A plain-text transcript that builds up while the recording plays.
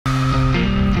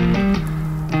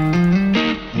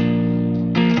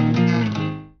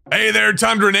Hey there,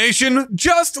 Tundra Nation.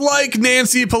 Just like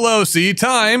Nancy Pelosi,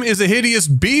 time is a hideous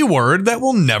B word that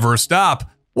will never stop.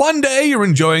 One day you're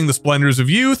enjoying the splendors of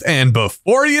youth, and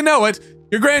before you know it,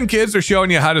 your grandkids are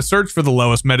showing you how to search for the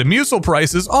lowest Metamucil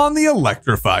prices on the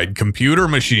electrified computer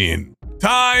machine.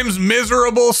 Time's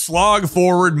miserable slog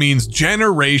forward means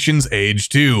generations age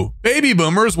too. Baby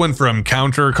boomers went from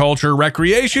counterculture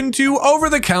recreation to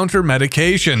over-the-counter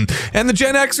medication, and the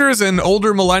Gen Xers and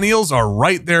older millennials are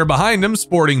right there behind them,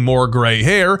 sporting more gray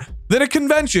hair than a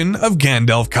convention of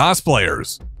Gandalf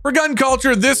cosplayers. For gun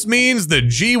culture, this means the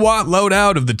G-Watt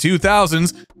loadout of the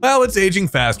 2000s, well, it's aging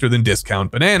faster than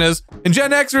discount bananas, and Gen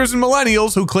Xers and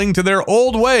millennials who cling to their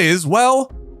old ways,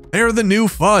 well, they're the new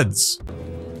Fudds.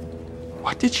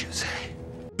 What did you say?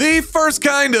 The first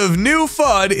kind of new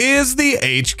FUD is the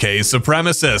HK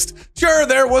supremacist. Sure,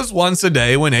 there was once a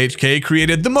day when HK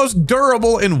created the most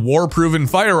durable and war-proven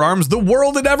firearms the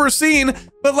world had ever seen,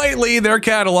 but lately their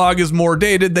catalog is more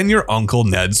dated than your Uncle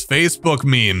Ned's Facebook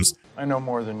memes. I know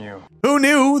more than you. Who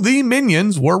knew the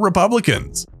minions were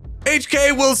Republicans?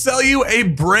 HK will sell you a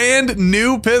brand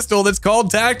new pistol that's called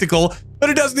Tactical,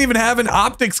 but it doesn't even have an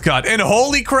optics cut, and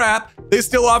holy crap, they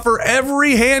still offer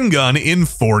every handgun in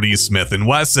 .40 Smith &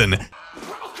 Wesson.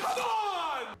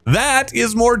 That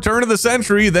is more turn of the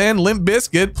century than Limp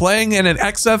Bizkit playing in an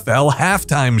XFL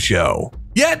halftime show.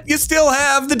 Yet you still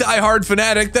have the diehard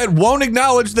fanatic that won't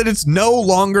acknowledge that it's no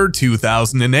longer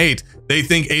 2008. They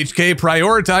think HK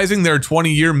prioritizing their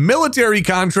 20-year military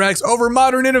contracts over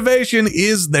modern innovation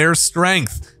is their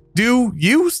strength. Do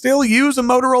you still use a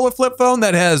Motorola flip phone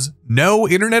that has no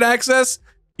internet access?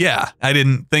 Yeah, I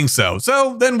didn't think so.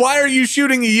 So then why are you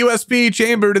shooting a USB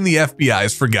chambered in the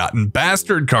FBI's forgotten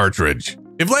bastard cartridge?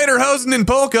 If Lederhosen and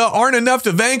Polka aren't enough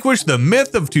to vanquish the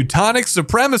myth of Teutonic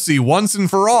supremacy once and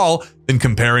for all, then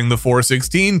comparing the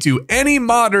 416 to any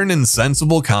modern and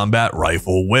sensible combat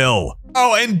rifle will.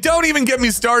 Oh, and don't even get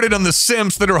me started on the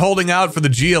simps that are holding out for the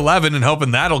G11 and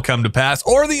hoping that'll come to pass,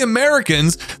 or the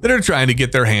Americans that are trying to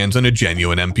get their hands on a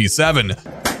genuine MP7.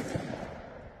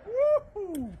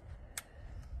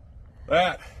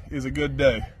 That is a good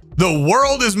day. The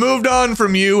world has moved on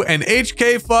from you, and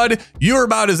HK FUD, you're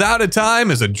about as out of time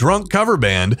as a drunk cover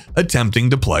band attempting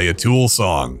to play a Tool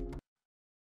song.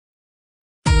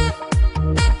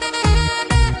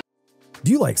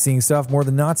 Do you like seeing stuff more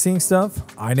than not seeing stuff?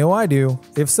 I know I do.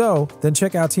 If so, then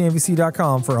check out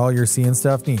tnvc.com for all your seeing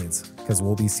stuff needs, because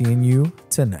we'll be seeing you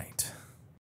tonight.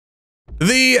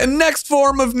 The next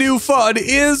form of new FUD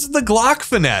is the Glock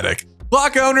fanatic.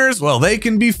 Glock owners, well, they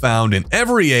can be found in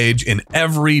every age, in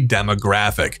every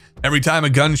demographic. Every time a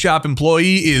gun shop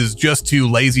employee is just too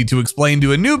lazy to explain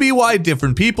to a newbie why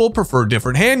different people prefer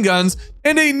different handguns,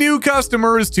 and a new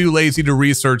customer is too lazy to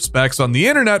research specs on the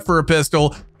internet for a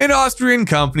pistol, an Austrian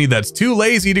company that's too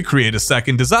lazy to create a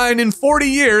second design in 40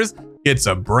 years gets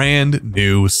a brand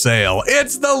new sale.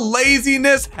 It's the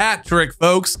laziness hat trick,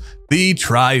 folks, the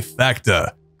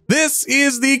trifecta. This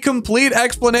is the complete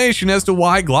explanation as to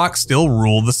why Glock still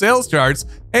rule the sales charts,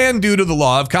 and due to the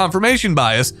law of confirmation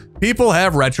bias, people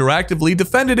have retroactively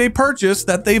defended a purchase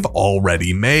that they've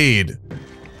already made.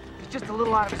 He's just a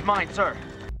little out of his mind, sir.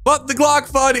 But the Glock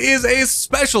FUD is a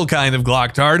special kind of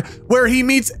Glocktard, where he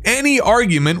meets any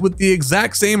argument with the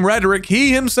exact same rhetoric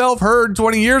he himself heard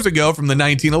 20 years ago from the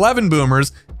 1911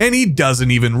 boomers, and he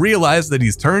doesn't even realize that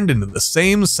he's turned into the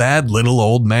same sad little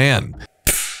old man.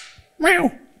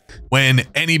 Meow. When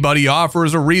anybody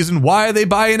offers a reason why they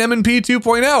buy an M&P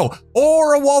 2.0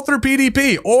 or a Walther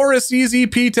PDP or a CZ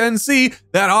P10C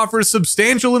that offers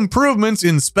substantial improvements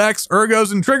in specs,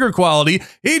 ergos, and trigger quality,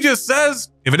 he just says,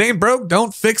 if it ain't broke,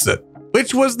 don't fix it.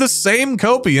 Which was the same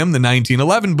copium the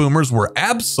 1911 boomers were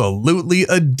absolutely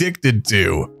addicted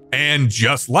to. And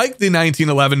just like the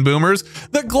 1911 boomers,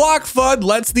 the Glock FUD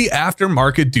lets the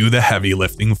aftermarket do the heavy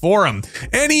lifting for him.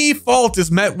 Any fault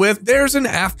is met with, there's an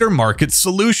aftermarket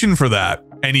solution for that.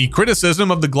 Any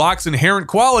criticism of the Glock's inherent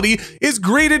quality is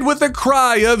greeted with a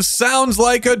cry of sounds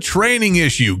like a training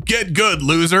issue. Get good,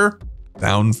 loser.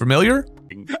 Sound familiar?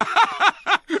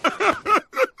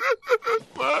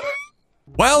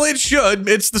 Well, it should.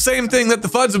 It's the same thing that the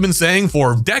Fudds have been saying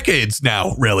for decades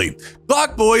now, really.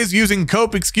 Glock boys using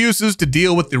cope excuses to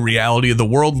deal with the reality of the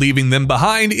world leaving them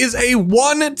behind is a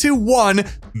one-to-one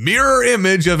mirror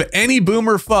image of any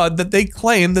boomer Fud that they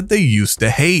claim that they used to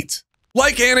hate.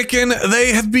 Like Anakin,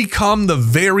 they have become the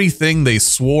very thing they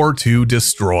swore to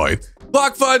destroy.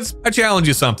 Glock Fudds, I challenge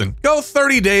you something. Go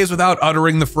 30 days without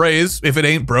uttering the phrase, if it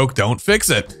ain't broke, don't fix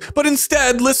it. But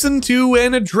instead, listen to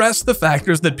and address the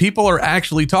factors that people are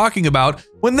actually talking about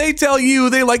when they tell you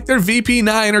they like their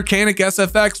VP9 or Canik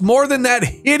SFX more than that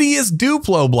hideous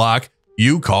Duplo block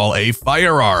you call a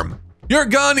firearm. Your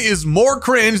gun is more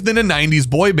cringe than a 90s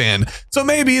boy band, so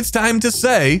maybe it's time to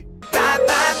say,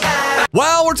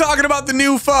 while we're talking about the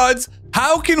new Fudds,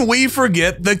 how can we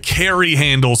forget the carry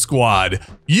handle squad?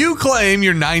 You claim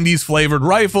your 90s flavored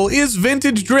rifle is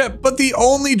vintage drip, but the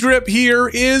only drip here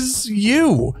is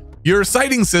you. Your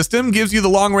sighting system gives you the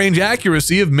long-range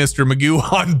accuracy of Mr. Magoo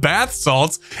on bath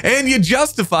salts, and you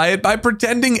justify it by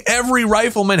pretending every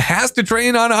rifleman has to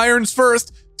train on irons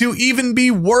first to even be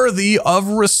worthy of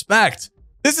respect.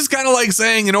 This is kind of like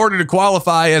saying in order to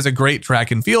qualify as a great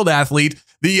track and field athlete,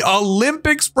 the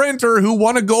Olympic sprinter who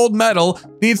won a gold medal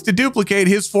needs to duplicate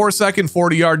his 4-second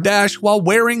 40-yard dash while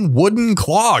wearing wooden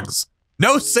clogs.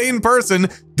 No sane person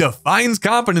defines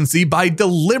competency by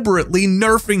deliberately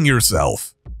nerfing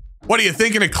yourself. What do you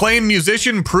think an acclaimed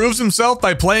musician proves himself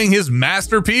by playing his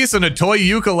masterpiece on a toy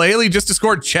ukulele just to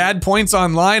score Chad points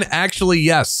online? Actually,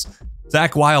 yes.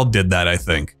 Zach Wilde did that, I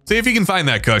think. See if you can find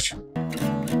that, Kush.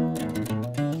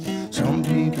 Some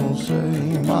people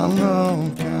say my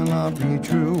love cannot be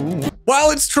true.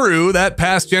 While it's true that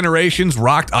past generations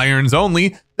rocked irons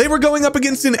only, they were going up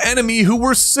against an enemy who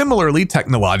were similarly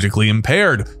technologically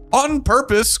impaired. On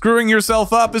purpose, screwing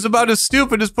yourself up is about as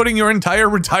stupid as putting your entire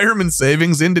retirement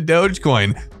savings into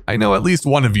Dogecoin. I know at least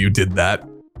one of you did that.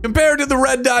 Compared to the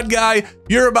red dot guy,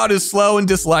 you're about as slow and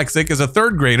dyslexic as a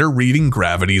third grader reading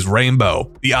Gravity's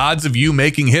Rainbow. The odds of you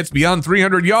making hits beyond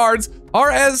 300 yards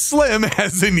are as slim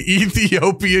as an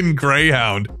Ethiopian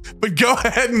greyhound. But go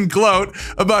ahead and gloat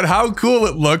about how cool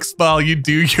it looks while you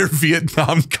do your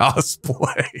Vietnam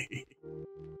cosplay.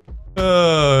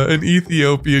 An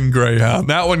Ethiopian greyhound.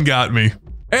 That one got me.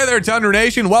 Hey there, Tundra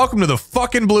Nation. Welcome to the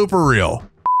fucking blooper reel.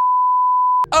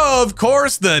 Of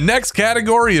course, the next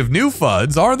category of new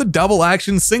Fudds are the double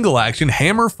action, single action,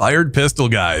 hammer fired pistol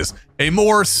guys. A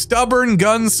more stubborn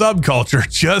gun subculture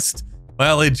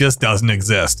it just doesn't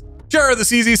exist. Sure, the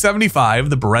CZ75,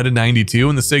 the Beretta 92,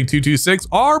 and the SIG 226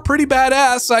 are pretty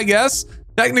badass, I guess.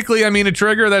 Technically, I mean, a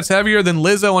trigger that's heavier than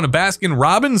Lizzo on a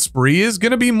Baskin-Robbins spree is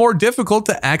gonna be more difficult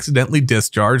to accidentally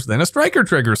discharge than a striker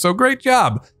trigger, so great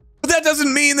job. But that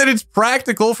doesn't mean that it's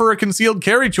practical for a concealed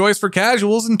carry choice for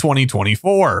casuals in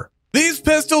 2024. These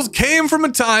pistols came from a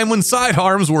time when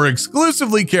sidearms were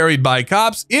exclusively carried by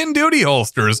cops in duty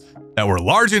holsters that were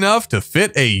large enough to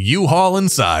fit a U-Haul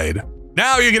inside.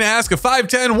 Now you're gonna ask a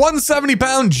 5'10",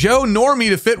 170-pound Joe Normie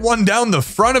to fit one down the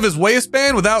front of his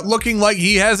waistband without looking like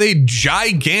he has a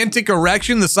gigantic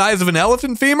erection the size of an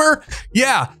elephant femur?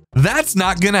 Yeah, that's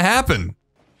not gonna happen.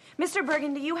 Mr.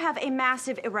 Bergen, do you have a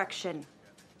massive erection?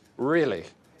 Really?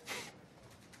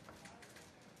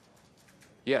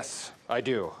 Yes, I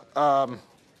do.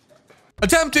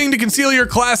 Attempting to conceal your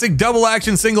classic double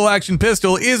action, single action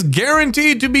pistol is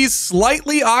guaranteed to be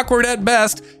slightly awkward at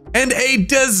best and a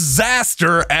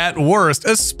disaster at worst,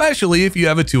 especially if you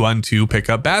have a 2-on-2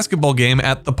 pickup basketball game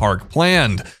at the park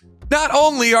planned. Not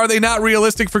only are they not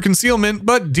realistic for concealment,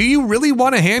 but do you really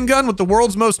want a handgun with the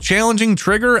world's most challenging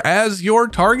trigger as your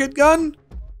target gun?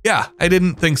 Yeah, I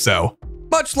didn't think so.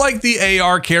 Much like the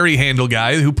AR carry handle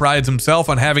guy who prides himself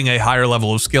on having a higher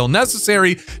level of skill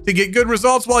necessary to get good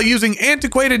results while using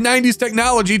antiquated 90s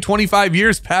technology 25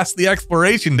 years past the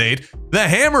expiration date, the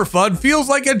Hammer Fudd feels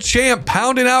like a champ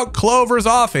pounding out clovers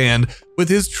offhand with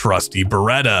his trusty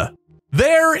Beretta.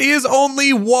 There is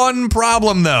only one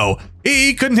problem though.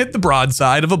 He couldn't hit the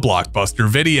broadside of a blockbuster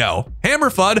video. Hammer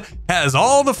Fudd has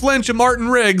all the flinch of Martin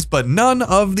Riggs, but none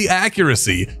of the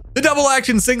accuracy. The double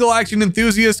action, single action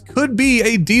enthusiast could be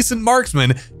a decent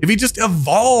marksman if he just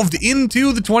evolved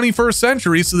into the 21st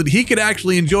century so that he could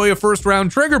actually enjoy a first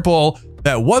round trigger pull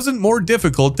that wasn't more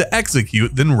difficult to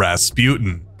execute than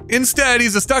Rasputin. Instead,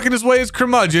 he's a stuck in his ways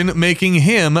curmudgeon, making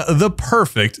him the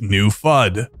perfect new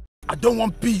Fudd. I don't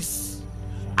want peace.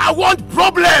 I want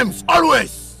problems,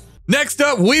 always. Next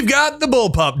up, we've got the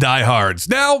bullpup diehards.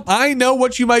 Now, I know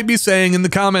what you might be saying in the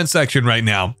comment section right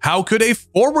now. How could a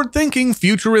forward-thinking,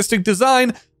 futuristic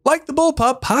design like the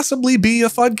bullpup possibly be a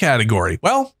Fudd category?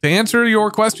 Well, to answer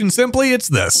your question simply, it's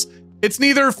this. It's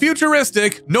neither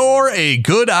futuristic nor a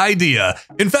good idea.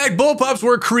 In fact, bullpups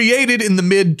were created in the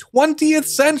mid-20th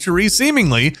century,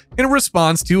 seemingly in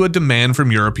response to a demand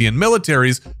from European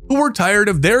militaries who were tired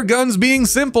of their guns being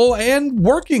simple and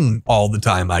working all the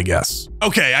time, I guess.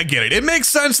 Okay, I get it. It makes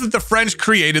sense that the French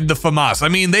created the FAMAS. I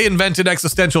mean, they invented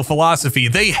existential philosophy.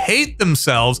 They hate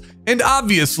themselves and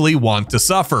obviously want to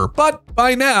suffer. But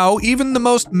by now, even the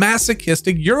most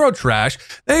masochistic Eurotrash,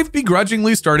 they've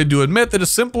begrudgingly started to admit that a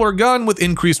simpler gun with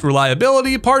increased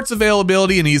reliability, parts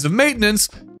availability, and ease of maintenance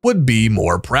would be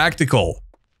more practical.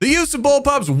 The use of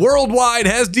bullpups worldwide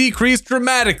has decreased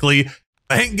dramatically,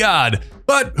 thank God.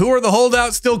 But who are the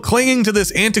holdouts still clinging to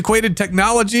this antiquated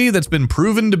technology that's been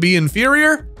proven to be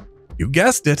inferior? You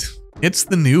guessed it, it's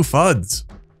the new Fudds.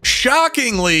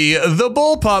 Shockingly, the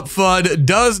Bullpup Fudd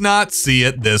does not see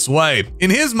it this way. In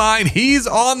his mind, he's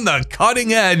on the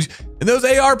cutting edge, and those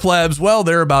AR plebs, well,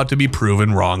 they're about to be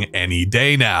proven wrong any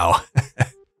day now.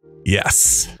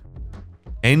 Yes,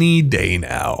 any day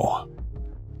now.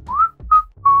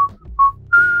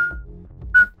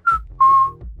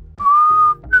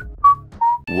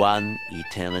 One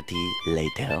eternity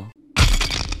later.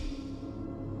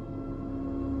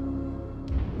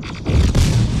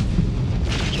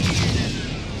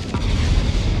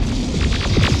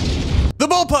 The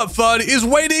Bullpup Fudd is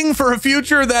waiting for a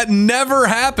future that never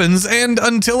happens, and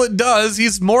until it does,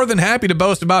 he's more than happy to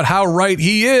boast about how right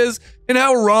he is and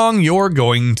how wrong you're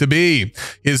going to be.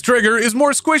 His trigger is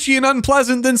more squishy and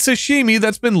unpleasant than sashimi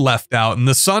that's been left out in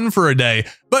the sun for a day,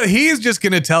 but he's just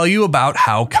going to tell you about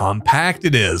how compact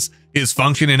it is. His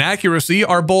function and accuracy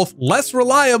are both less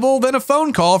reliable than a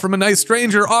phone call from a nice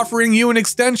stranger offering you an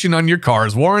extension on your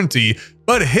car's warranty,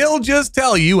 but he'll just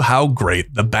tell you how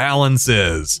great the balance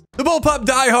is. The Bullpup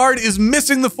diehard is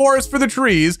missing the forest for the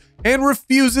trees and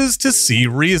refuses to see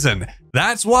reason.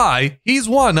 That's why he's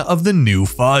one of the new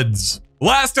Fudds.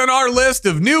 Last on our list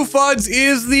of new Fudds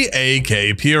is the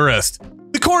AK Purist.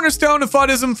 The cornerstone of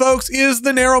Fuddism, folks, is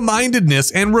the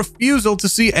narrow-mindedness and refusal to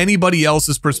see anybody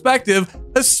else's perspective,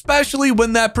 especially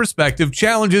when that perspective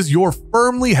challenges your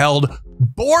firmly held,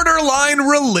 borderline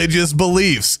religious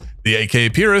beliefs. The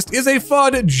AK Purist is a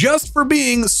Fudd just for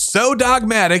being so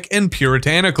dogmatic and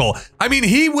puritanical. I mean,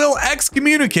 he will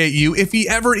excommunicate you if he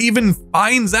ever even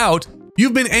finds out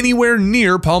you've been anywhere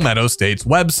near Palmetto State's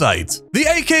website. The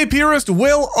AK Purist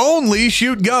will only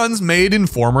shoot guns made in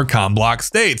former Comblock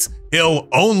states. He'll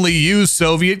only use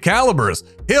Soviet calibers.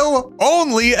 He'll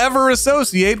only ever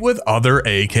associate with other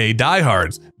AK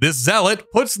diehards. This zealot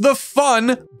puts the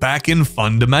fun back in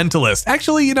fundamentalist.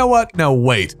 Actually, you know what? No,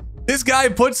 wait. This guy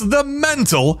puts the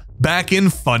mental back in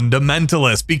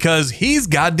fundamentalist because he's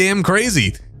goddamn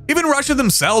crazy. Even Russia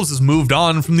themselves has moved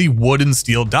on from the wood and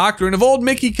steel doctrine of old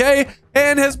Mickey K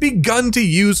and has begun to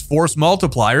use force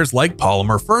multipliers like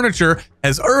polymer furniture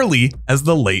as early as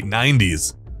the late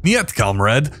 90s. Niet,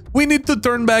 comrade, we need to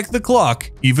turn back the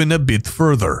clock even a bit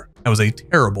further. That was a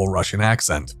terrible Russian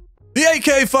accent. The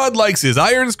AK Fudd likes his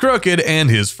irons crooked and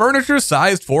his furniture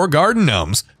sized for garden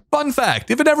gnomes. Fun fact,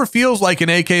 if it ever feels like an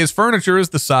AK's furniture is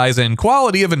the size and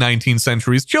quality of a 19th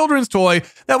century's children's toy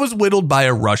that was whittled by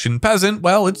a Russian peasant,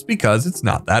 well, it's because it's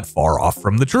not that far off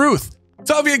from the truth.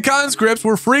 Soviet conscripts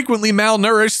were frequently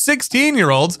malnourished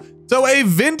 16-year-olds, so a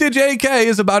vintage AK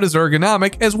is about as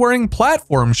ergonomic as wearing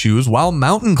platform shoes while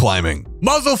mountain climbing.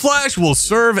 Muzzle flash will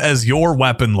serve as your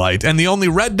weapon light, and the only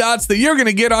red dots that you're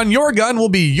gonna get on your gun will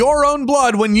be your own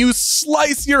blood when you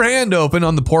slice your hand open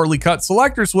on the poorly cut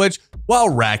selector switch while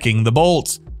racking the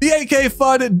bolts. The AK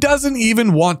Fudd doesn't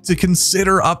even want to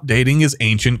consider updating his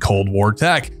ancient Cold War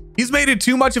tech. He's made it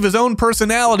too much of his own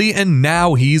personality, and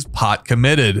now he's pot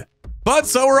committed. But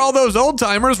so are all those old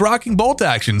timers rocking bolt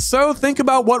action, so think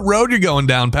about what road you're going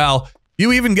down, pal.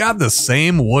 You even got the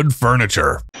same wood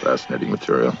furniture. Fascinating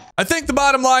material. I think the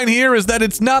bottom line here is that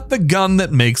it's not the gun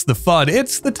that makes the Fudd,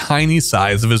 it's the tiny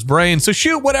size of his brain. So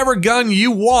shoot whatever gun you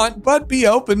want, but be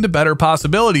open to better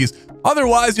possibilities.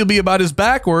 Otherwise, you'll be about as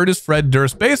backward as Fred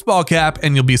Durst's baseball cap,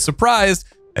 and you'll be surprised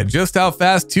at just how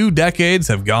fast 2 decades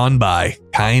have gone by.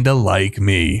 Kinda like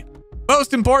me.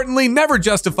 Most importantly, never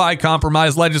justify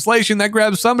compromise legislation that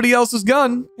grabs somebody else's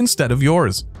gun instead of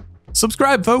yours.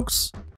 Subscribe, folks.